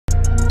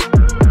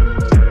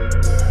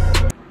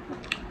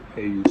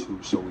Hey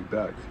YouTube, so we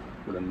back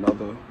with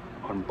another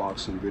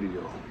unboxing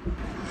video.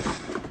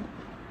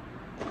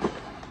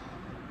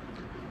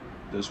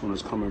 This one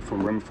is coming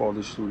from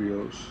GrimFather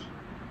Studios.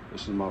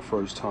 This is my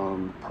first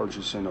time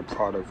purchasing a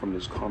product from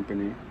this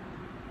company.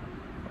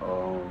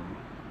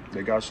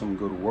 They got some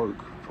good work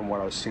from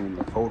what I've seen in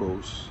the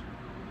photos,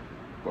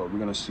 but we're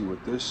gonna see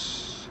what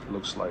this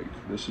looks like.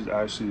 This is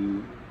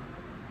actually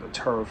the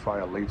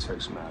Terrifier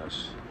latex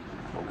mask.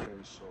 Okay,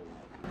 so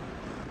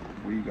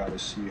we gotta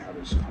see how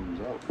this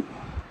comes out,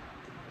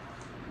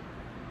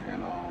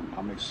 and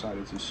I'm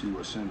excited to see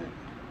what's in it.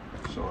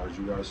 So as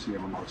you guys see,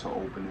 I'm about to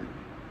open it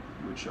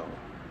with y'all.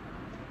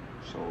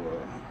 So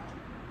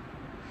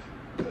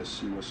let's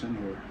see what's in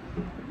here.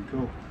 Here we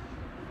go.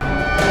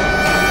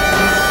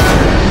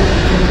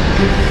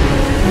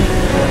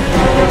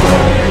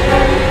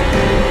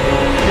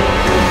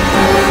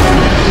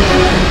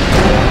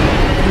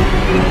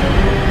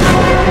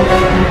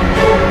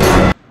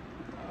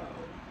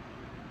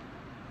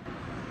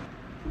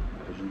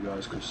 As you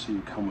guys can see,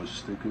 it comes with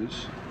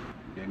stickers.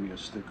 Gave me a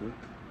sticker.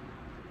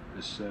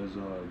 It says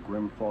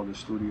GrimFather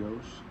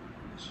Studios.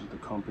 This is the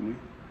company,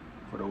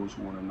 for those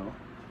who want to know.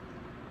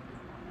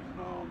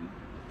 And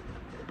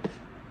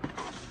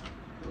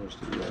what else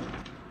do we got?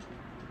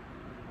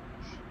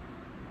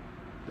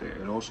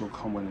 It also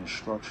comes with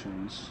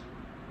instructions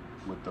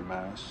with the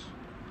mask,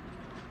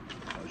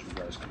 as you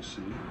guys can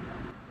see.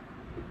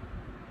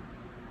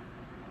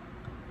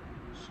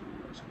 So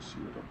you guys can see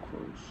it up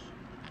close.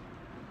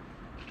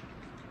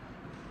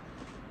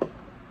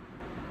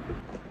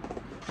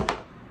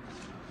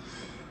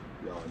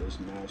 Y'all, this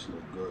mask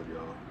look good,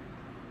 y'all.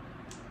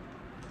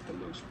 It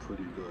looks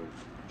pretty good.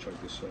 Check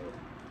this out.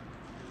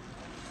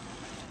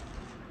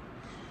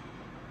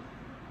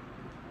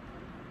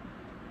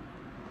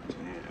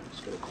 Damn,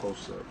 let's get a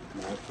close up.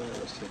 Matter of fact,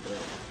 let's take it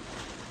out.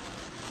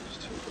 Let's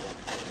take it out.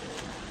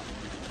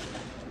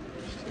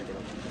 Let's take it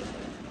out.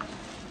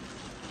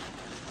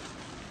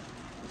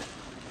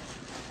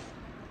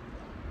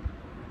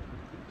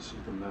 This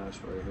is the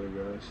mask right here,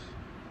 guys.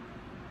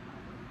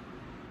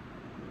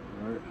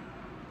 Alright.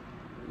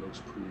 It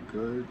looks pretty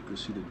good. You can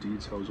see the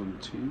details on the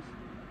teeth.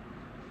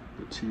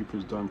 The teeth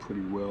is done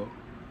pretty well.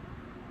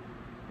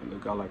 And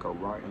it got like a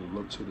rotten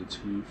look to the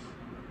teeth.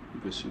 You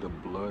can see the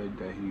blood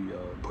that he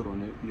put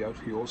on it.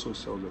 He also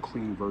sells a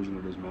clean version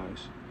of this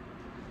mask.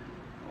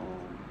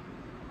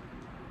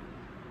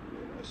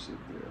 Yeah, that's it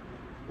there.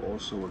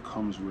 Also, it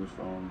comes with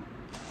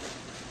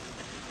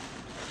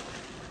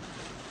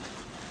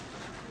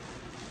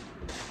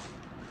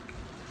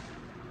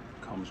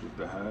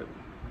the hat.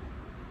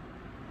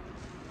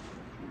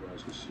 You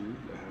guys can see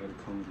the hat it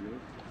comes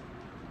with.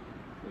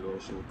 It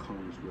also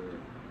comes with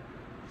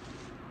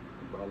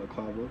a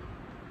balaclava,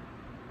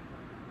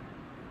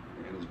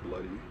 and it's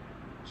bloody.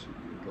 So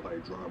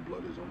like dry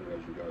blood is on it,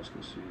 as you guys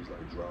can see. It's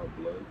like dry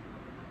blood.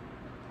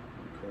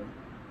 Okay.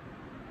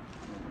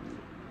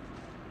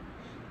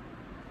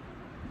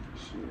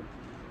 See.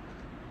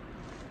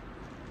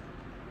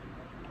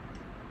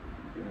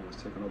 Yeah,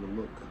 let's take another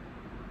look.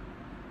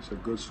 It's a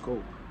good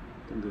scope.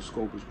 I think the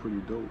scope is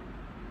pretty dope.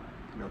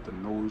 You got the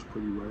nose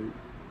pretty right.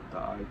 The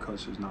eye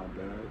cuts is not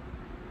bad.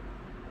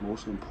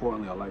 Most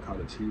importantly, I like how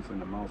the teeth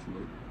and the mouth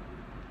look.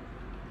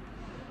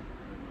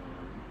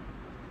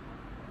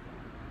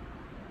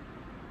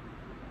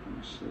 Let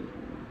me see.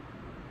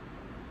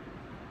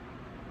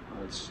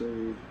 I'd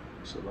say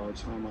it's about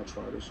time I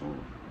try this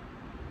on.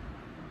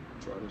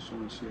 Try this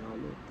on and see how I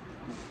look.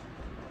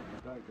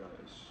 That,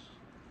 guys.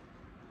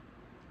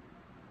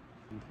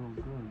 It feels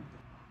good.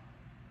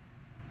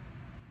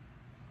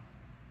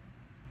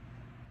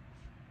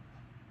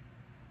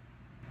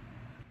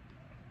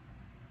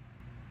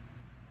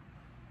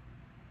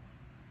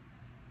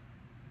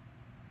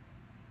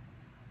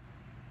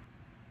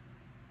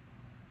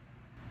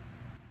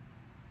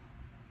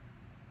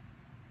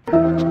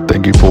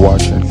 Thank you for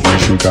watching. Make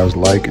sure you guys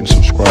like and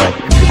subscribe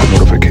and hit the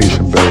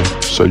notification bell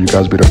so you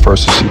guys be the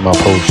first to see my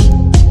posts.